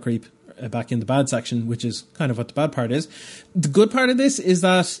in Power Creep back in the bad section, which is kind of what the bad part is. The good part of this is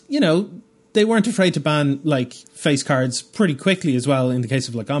that, they weren't afraid to ban face cards pretty quickly as well in the case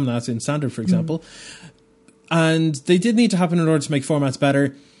of Omnath in Standard, for example. And they did need to happen in order to make formats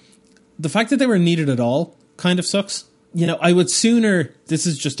better. The fact that they were needed at all kind of sucks. I would sooner, this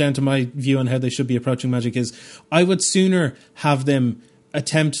is just down to my view on how they should be approaching Magic, is I would sooner have them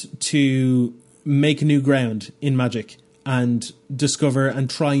attempt to make new ground in Magic and discover and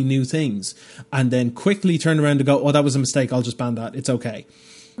try new things and then quickly turn around and go, oh, that was a mistake, I'll just ban that, it's okay.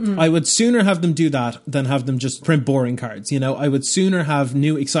 I would sooner have them do that than have them just print boring cards. I would sooner have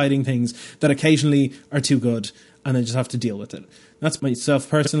new exciting things that occasionally are too good and then just have to deal with it. That's myself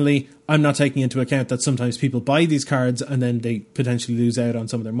personally. I'm not taking into account that sometimes people buy these cards and then they potentially lose out on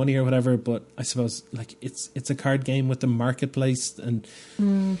some of their money or whatever. But I suppose it's a card game with the marketplace and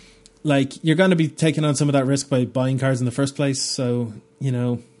you're going to be taking on some of that risk by buying cards in the first place. So,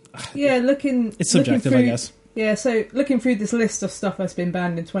 yeah, it's subjective, I guess. Yeah, so looking through this list of stuff that's been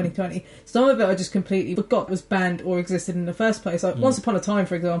banned in 2020, some of it I just completely forgot was banned or existed in the first place. Once Upon a Time,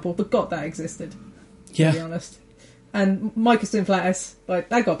 for example, forgot that existed, to be honest. And Mycostin Flatus, that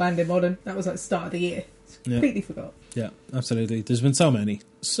got banned in Modern. That was the start of the year. Completely forgot. Yeah, absolutely. There's been so many.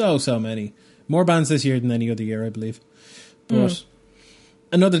 So many. More bans this year than any other year, I believe. But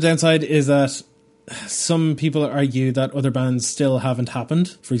another downside is that some people argue that other bans still haven't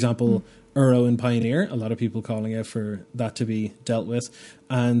happened. For example, Uro and Pioneer, a lot of people calling out for that to be dealt with.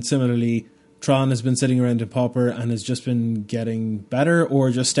 And similarly, Tron has been sitting around in Pauper and has just been getting better, or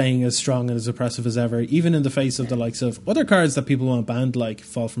just staying as strong and as oppressive as ever, even in the face of the likes of other cards that people want banned, like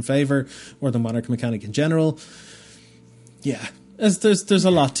Fall from Favour or the Monarch mechanic in general. Yeah, there's a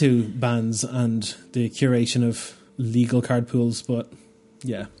lot to bans and the curation of legal card pools, but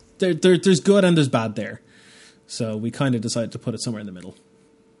yeah, there's good and there's bad there. So we kind of decided to put it somewhere in the middle.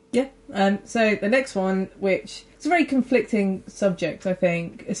 Yeah, so the next one, which it's a very conflicting subject, I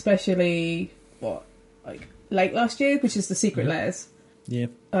think, especially late last year, which is the Secret Lairs. Yeah.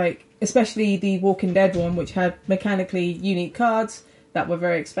 Especially the Walking Dead one, which had mechanically unique cards that were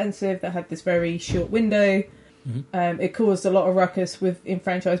very expensive, that had this very short window. Mm-hmm. It caused a lot of ruckus with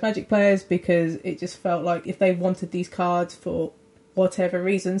enfranchised Magic players because it just felt like if they wanted these cards for whatever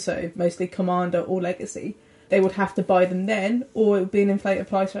reason, so mostly Commander or Legacy, they would have to buy them then, or it would be an inflated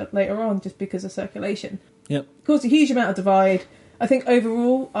price later on just because of circulation. Yep. It caused a huge amount of divide. I think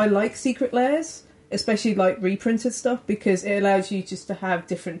overall I like Secret Lairs, especially like reprinted stuff, because it allows you just to have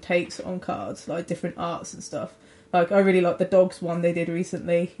different takes on cards, like different arts and stuff. Like I really like the dogs one they did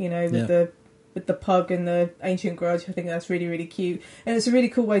recently, with the pug and the ancient grudge. I think that's really, really cute. And it's a really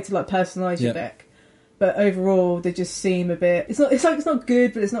cool way to like personalise your deck. But overall they just seem a bit, it's not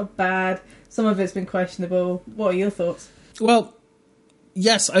good, but it's not bad. Some of it's been questionable. What are your thoughts? Well,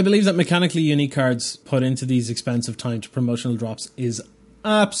 yes, I believe that mechanically unique cards put into these expensive timed promotional drops is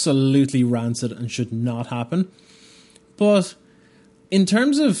absolutely rancid and should not happen. But in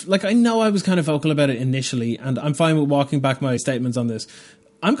terms of, I know I was kind of vocal about it initially, and I'm fine with walking back my statements on this.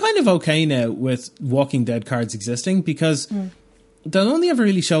 I'm kind of okay now with Walking Dead cards existing, because they'll only ever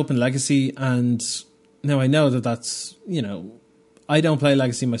really show up in Legacy, and now I know that's, I don't play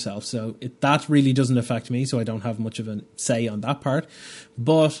Legacy myself, so that really doesn't affect me, so I don't have much of a say on that part.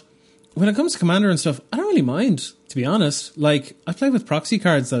 But when it comes to Commander and stuff, I don't really mind, to be honest. I play with proxy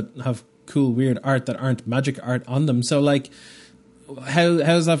cards that have cool, weird art that aren't Magic art on them, so, how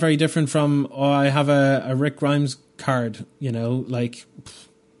is that very different from, I have a Rick Grimes card,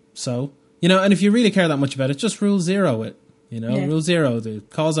 so, and if you really care that much about it, just rule 0 it, Rule 0, the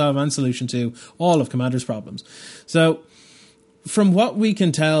cause of and solution to all of Commander's problems. So, from what we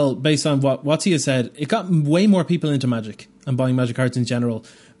can tell, based on what Watsy has said, it got way more people into Magic and buying Magic cards in general,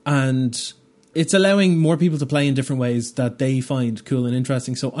 and it's allowing more people to play in different ways that they find cool and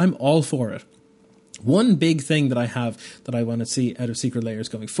interesting, so I'm all for it. One big thing that I have that I want to see out of Secret Lairs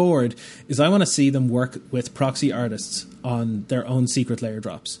going forward is I want to see them work with proxy artists on their own Secret Lair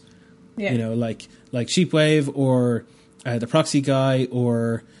drops. Yeah. Like Sheepwave or the Proxy Guy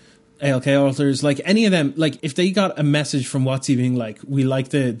or ALK Alters, any of them, if they got a message from Watsy being we like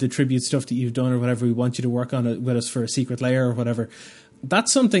the tribute stuff that you've done or whatever, we want you to work on it with us for a Secret Lair or whatever,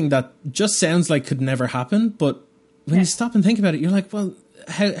 that's something that just sounds like could never happen, but when you stop and think about it, you're like, well,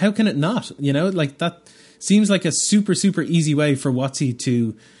 how can it not? That seems like a super, super easy way for Watsy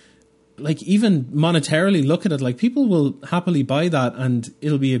to, even monetarily look at it. People will happily buy that, and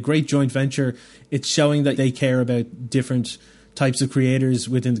it'll be a great joint venture. It's showing that they care about different types of creators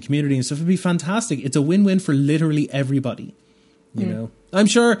within the community and stuff. It'd be fantastic. It's a win-win for literally everybody. You know, I'm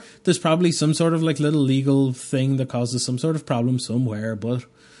sure there's probably some sort of little legal thing that causes some sort of problem somewhere, but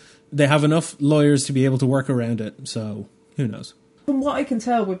they have enough lawyers to be able to work around it. So who knows? From what I can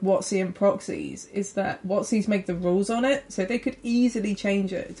tell with Watsy and proxies is that Watsy's make the rules on it, so they could easily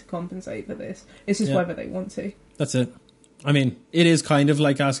change it to compensate for this. It's just whether they want to. That's it. I mean, it is kind of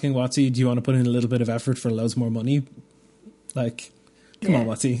like asking Watsy, do you want to put in a little bit of effort for loads more money? Come on,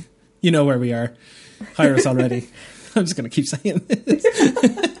 Watsy. You know where we are. Hire us already. I'm just going to keep saying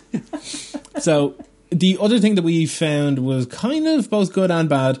this. So, the other thing that we found was kind of both good and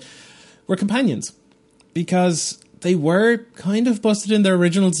bad were companions. Because they were kind of busted in their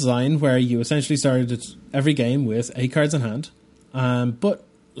original design, where you essentially started every game with 8 cards in hand. But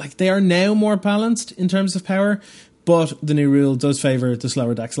they are now more balanced in terms of power. But the new rule does favour the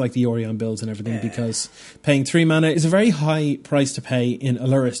slower decks, like the Orion builds and everything, because paying 3 mana is a very high price to pay in a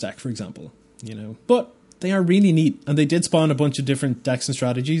Luris deck, for example. But they are really neat, and they did spawn a bunch of different decks and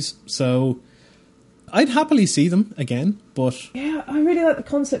strategies. So I'd happily see them again, but... Yeah, I really like the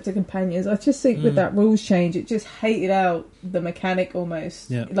concept of companions. I just think with that rules change, it just hated out the mechanic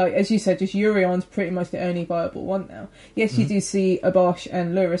almost. Yeah. As you said, just Eurion's pretty much the only viable one now. Yes, you do see Abosh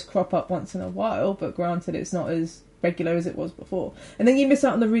and Luris crop up once in a while, but granted it's not as regular as it was before. And then you miss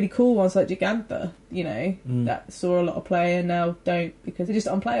out on the really cool ones like Gigantha, that saw a lot of play and now don't because they're just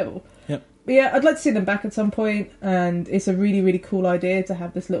unplayable. Yep. But yeah, I'd like to see them back at some point, and it's a really, really cool idea to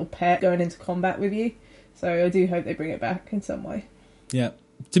have this little pet going into combat with you. So I do hope they bring it back in some way. Yeah.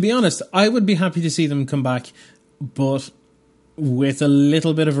 To be honest, I would be happy to see them come back, but with a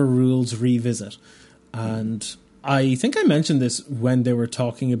little bit of a rules revisit. And I think I mentioned this when they were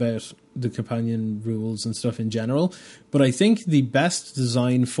talking about the companion rules and stuff in general, but I think the best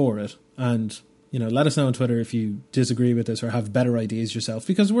design for it, and let us know on Twitter if you disagree with this or have better ideas yourself,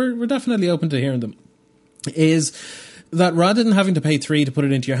 because we're definitely open to hearing them, is that rather than having to pay 3 to put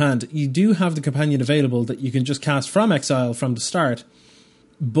it into your hand, you do have the companion available that you can just cast from exile from the start,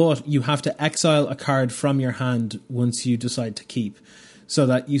 but you have to exile a card from your hand once you decide to keep, so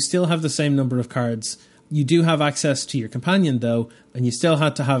that you still have the same number of cards. You do have access to your companion, though, and you still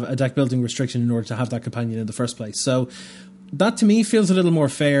had to have a deck building restriction in order to have that companion in the first place. So that, to me, feels a little more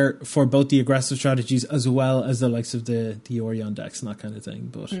fair for both the aggressive strategies as well as the likes of the Orion decks and that kind of thing.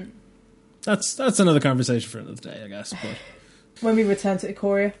 But that's another conversation for another day, I guess. But when we return to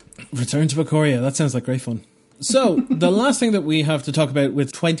Ikoria. Return to Ikoria. That sounds like great fun. So the last thing that we have to talk about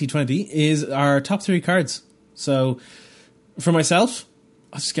with 2020 is our top 3 cards. So for myself,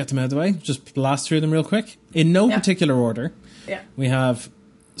 I'll just get them out of the way. Just blast through them real quick. In no particular order. Yeah. We have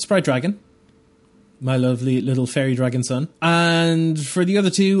Sprite Dragon, my lovely little fairy dragon son. And for the other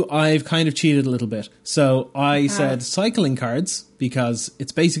 2, I've kind of cheated a little bit. So I said cycling cards, because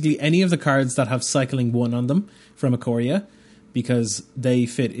it's basically any of the cards that have cycling 1 on them from Ikoria, because they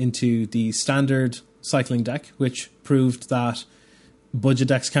fit into the standard cycling deck, which proved that budget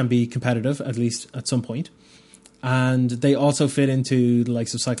decks can be competitive, at least at some point. And they also fit into the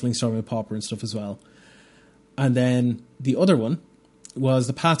likes of Cycling Storm and Pauper and stuff as well. And then the other one was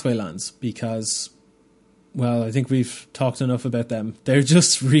the Pathway lands, because, well, I think we've talked enough about them. They're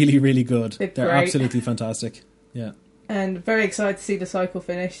just really, really good. They're absolutely fantastic. Yeah. And very excited to see the cycle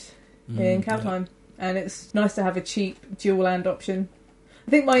finished in Kaldheim. Yeah. And it's nice to have a cheap dual land option. I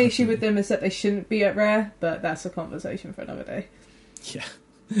think my issue with them is that they shouldn't be at rare, but that's a conversation for another day. Yeah.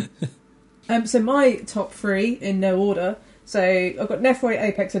 So my top 3 in no order. So I've got Nefroy,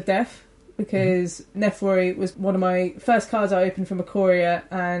 Apex of Death, because Nefroy was one of my first cards I opened from Ikoria,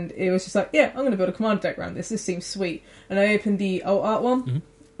 and it was just like, yeah, I'm going to build a commander deck around this. This seems sweet. And I opened the old art one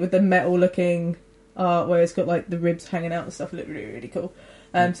with the metal looking art where it's got like the ribs hanging out and stuff. It looked really, really cool.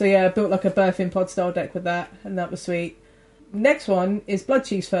 So yeah, I built like a Birth in Pod style deck with that, and that was sweet. Next one is Blood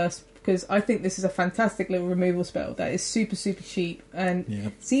Chiefs First, because I think this is a fantastic little removal spell that is super, super cheap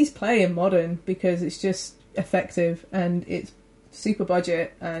and sees play in Modern because it's just effective and it's super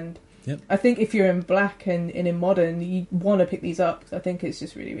budget. And I think if you're in Black and in Modern, you want to pick these up, because I think it's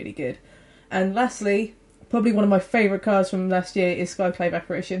just really, really good. And lastly, probably one of my favourite cards from last year is Skyclave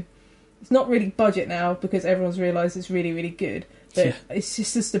Apparition. It's not really budget now because everyone's realised it's really, really good, but it's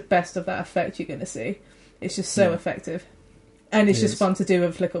just the best of that effect you're going to see. It's just so effective. And it's just fun to do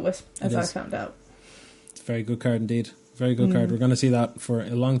with Flicker Wisp, as I found out. It's a very good card indeed. Very good card. We're going to see that for a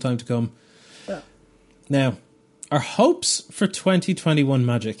long time to come. Yeah. Now, our hopes for 2021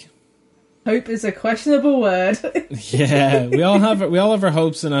 Magic. Hope is a questionable word. Yeah, we all have our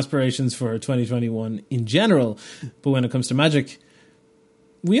hopes and aspirations for 2021 in general, but when it comes to Magic,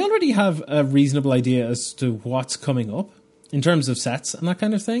 we already have a reasonable idea as to what's coming up in terms of sets and that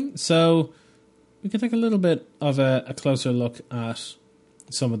kind of thing. So we can take a little bit of a closer look at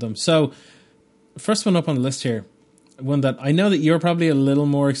some of them. So, first one up on the list here, one that I know that you're probably a little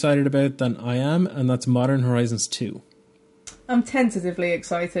more excited about than I am, and that's Modern Horizons 2. I'm tentatively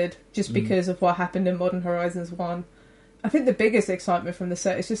excited, just because of what happened in Modern Horizons 1. I think the biggest excitement from the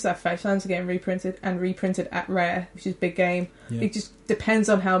set is just that Fetchlands are getting reprinted at rare, which is big game. Yeah. It just depends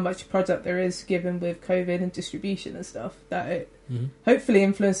on how much product there is, given with COVID and distribution and stuff, that it hopefully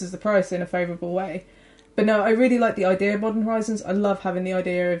influences the price in a favourable way. But no, I really like the idea of Modern Horizons. I love having the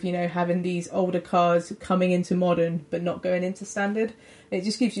idea of, having these older cards coming into Modern but not going into Standard. It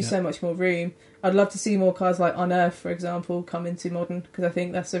just gives you so much more room. I'd love to see more cards like Unearth, for example, come into Modern, because I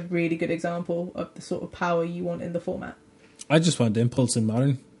think that's a really good example of the sort of power you want in the format. I just want Impulse in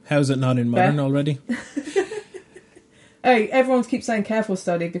Modern. How is it not in Modern already? Hey, everyone keeps saying Careful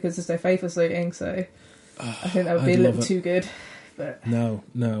Study because there's no Faithless Looting, so I think that would be a little too good. But No.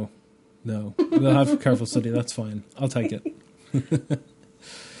 We'll have Careful Study, that's fine. I'll take it.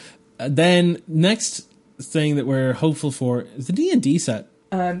 Then, next thing that we're hopeful for is the D&D set.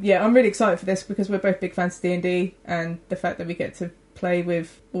 Yeah, I'm really excited for this because we're both big fans of D&D, and the fact that we get to play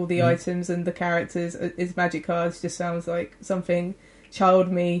with all the items and the characters as magic cards just sounds like something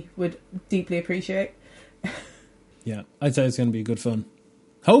child me would deeply appreciate. Yeah, I'd say it's going to be good fun.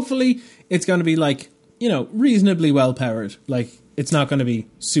 Hopefully, it's going to be reasonably well powered. It's not going to be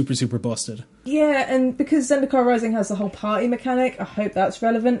super, super busted. Yeah, and because Zendikar Rising has the whole party mechanic, I hope that's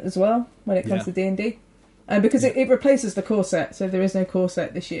relevant as well when it comes to D&D. Because it replaces the core set, so there is no core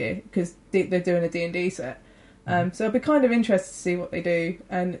set this year because they're doing a D&D set. So I'd be kind of interested to see what they do,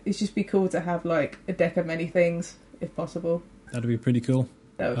 and it'd just be cool to have like a deck of many things, if possible. That'd be pretty cool.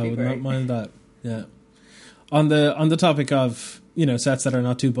 That would I be would great. not mind that. Yeah. On the topic of, sets that are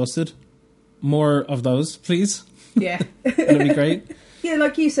not too busted, more of those, please. Yeah. That'd be great. Yeah,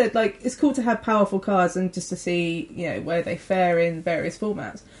 like you said, like it's cool to have powerful cards and just to see, where they fare in various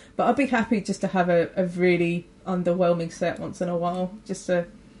formats. But I'd be happy just to have a really underwhelming set once in a while, just to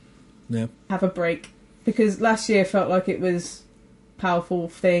have a break. Because last year felt like it was powerful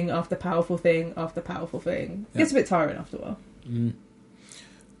thing after powerful thing after powerful thing. It gets a bit tiring after a while. Mm.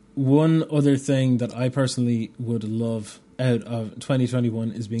 One other thing that I personally would love out of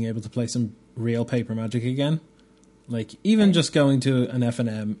 2021 is being able to play some real paper Magic again. Like, even just going to an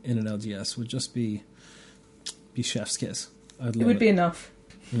F&M in an LGS would just be chef's kiss. I'd love it. It would be enough.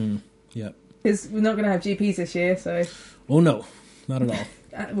 Yeah. Because we're not going to have GPs this year, so... Oh, no. Not at all.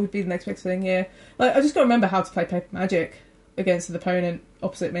 That would be the next big thing, yeah. Like, I just got to remember how to play paper Magic against an opponent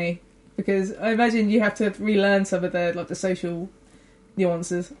opposite me. Because I imagine you have to relearn some of the social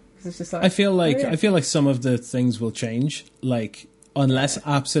nuances. Because it's just like... I feel like some of the things will change. Like... Unless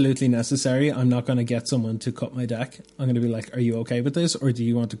absolutely necessary, I'm not going to get someone to cut my deck. I'm going to be like, are you okay with this? Or do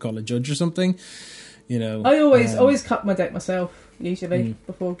you want to call a judge or something? I always cut my deck myself, usually,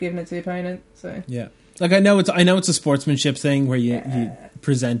 before giving it to the opponent. So yeah. Like, I know it's a sportsmanship thing where you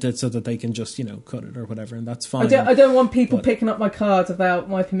present it so that they can just, cut it or whatever, and that's fine. I don't want people picking up my cards without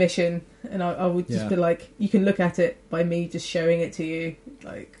my permission, and I would just be like, you can look at it by me just showing it to you.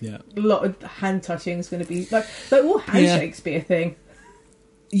 Like, a lot of hand touching is going to be like will handshakes be a thing?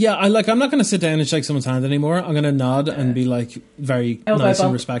 Yeah, I'm not going to sit down and shake someone's hand anymore. I'm going to nod and be like very elbow nice bump.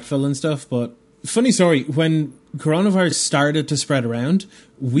 and respectful and stuff. But funny story, when coronavirus started to spread around,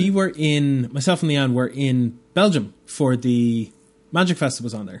 myself and Leanne were in Belgium for the Magic Fest that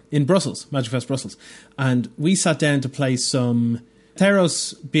was on there in Brussels, Magic Fest Brussels, and we sat down to play some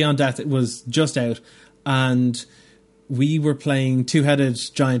Theros Beyond Death. It was just out, and we were playing Two-Headed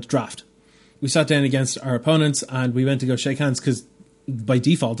Giant Draft. We sat down against our opponents and we went to go shake hands because by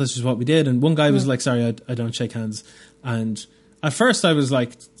default this is what we did, and one guy was like, sorry, I don't shake hands. And at first I was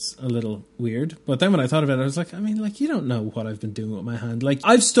like, it's a little weird, but then when I thought about it, I was like, I mean, like, you don't know what I've been doing with my hand. Like,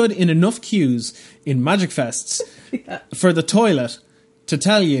 I've stood in enough queues in Magic Fests for the toilet to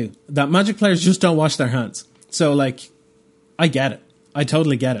tell you that Magic players just don't wash their hands. So like, I get it. I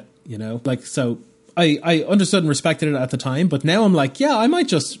totally get it, like, so I understood and respected it at the time, but now I'm like, yeah, I might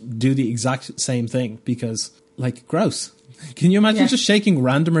just do the exact same thing because, like, gross. Can you imagine just shaking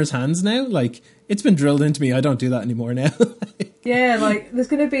randomers' hands now? Like, it's been drilled into me. I don't do that anymore now. Yeah, like, there's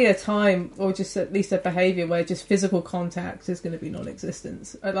going to be a time, or just at least a behaviour, where just physical contact is going to be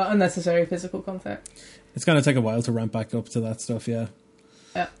non-existent. Like, unnecessary physical contact. It's going to take a while to ramp back up to that stuff, yeah.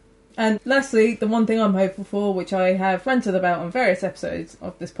 Yeah. And lastly, the one thing I'm hopeful for, which I have ranted about on various episodes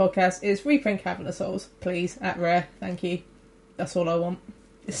of this podcast, is reprint Cavern of Souls, please, at Rare. Thank you. That's all I want.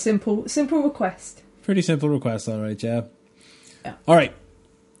 A simple request. Pretty simple request, all right, yeah. All right.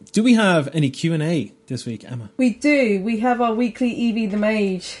 Do we have any Q&A this week, Emma? We do. We have our weekly Evie the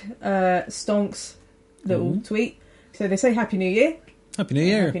Mage stonks little tweet. So they say Happy New Year. Happy New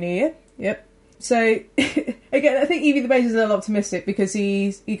Year. Happy New Year. Yep. So, again, I think Evie the Mage is a little optimistic because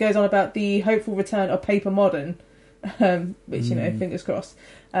he goes on about the hopeful return of Paper Modern, which, fingers crossed.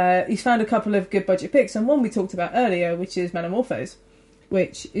 He's found a couple of good budget picks, and one we talked about earlier, which is Manamorphose,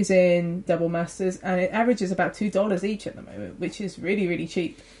 which is in Double Masters, and it averages about $2 each at the moment, which is really, really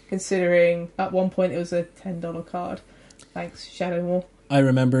cheap, considering at one point it was a $10 card. Thanks, Shadowmoor. I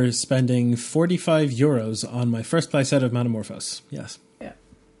remember spending €45 on my first play set of Manamorphose. Yes. Yeah.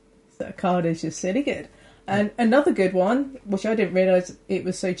 That card is just silly good. And another good one, which I didn't realise it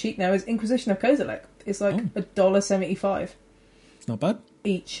was so cheap now, is Inquisition of Kozilek. It's like $1.75. Not bad.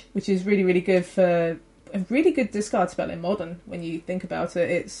 Each, which is really, really good for a really good discard spell in Modern. When you think about it,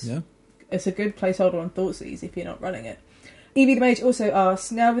 it's a good placeholder on Thoughtseize if you're not running it. Evie the Mage also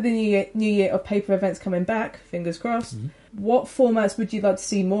asks, now with the new year of paper events coming back, fingers crossed, what formats would you like to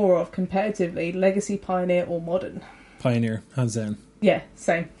see more of comparatively, Legacy, Pioneer or Modern? Pioneer, hands down. Yeah,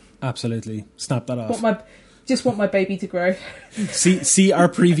 same. Absolutely. Snap that off. Just want my baby to grow. see our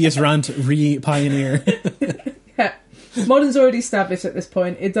previous rant, Pioneer. Yeah. Modern's already established at this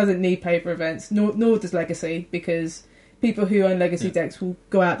point. It doesn't need paper events, nor does Legacy, because people who own Legacy decks will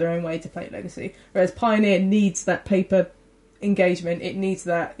go out their own way to play Legacy. Whereas Pioneer needs that paper engagement. It needs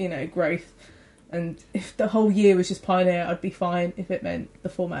that, growth. And if the whole year was just Pioneer, I'd be fine if it meant the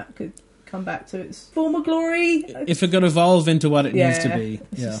format could come back to its former glory. If it could evolve into what it needs to be.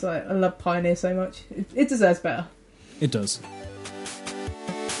 It's just like, I love Pioneer so much. It deserves better. It does.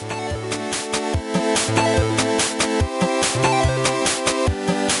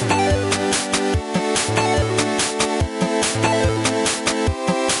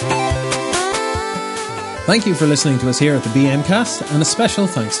 Thank you for listening to us here at the BM Cast, and a special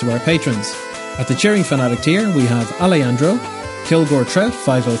thanks to our patrons. At the Cheering Fanatic tier, we have Alejandro, Kilgore Trout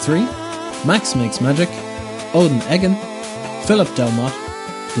 503, Max Makes Magic, Odin Egan, Philip Delmott,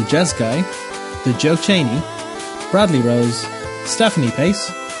 The Jez Guy, The Joe Cheney, Bradley Rose, Stephanie Pace,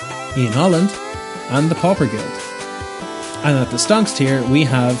 Ian Holland, and the Pauper Guild. And at the Stonks tier, we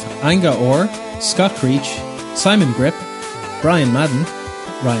have Anga Orr, Scott Creech, Simon Grip, Brian Madden,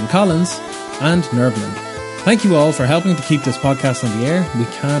 Ryan Collins, and Nervlin. Thank you all for helping to keep this podcast on the air. We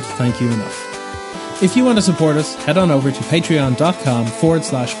can't thank you enough. If you want to support us, head on over to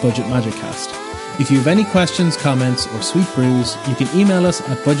patreon.com/budgetmagiccast. If you have any questions, comments, or sweet brews, you can email us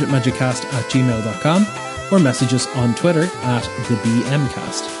at budgetmagiccast@gmail.com or message us on Twitter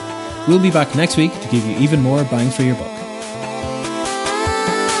 @thebmcast. We'll be back next week to give you even more bang for your buck.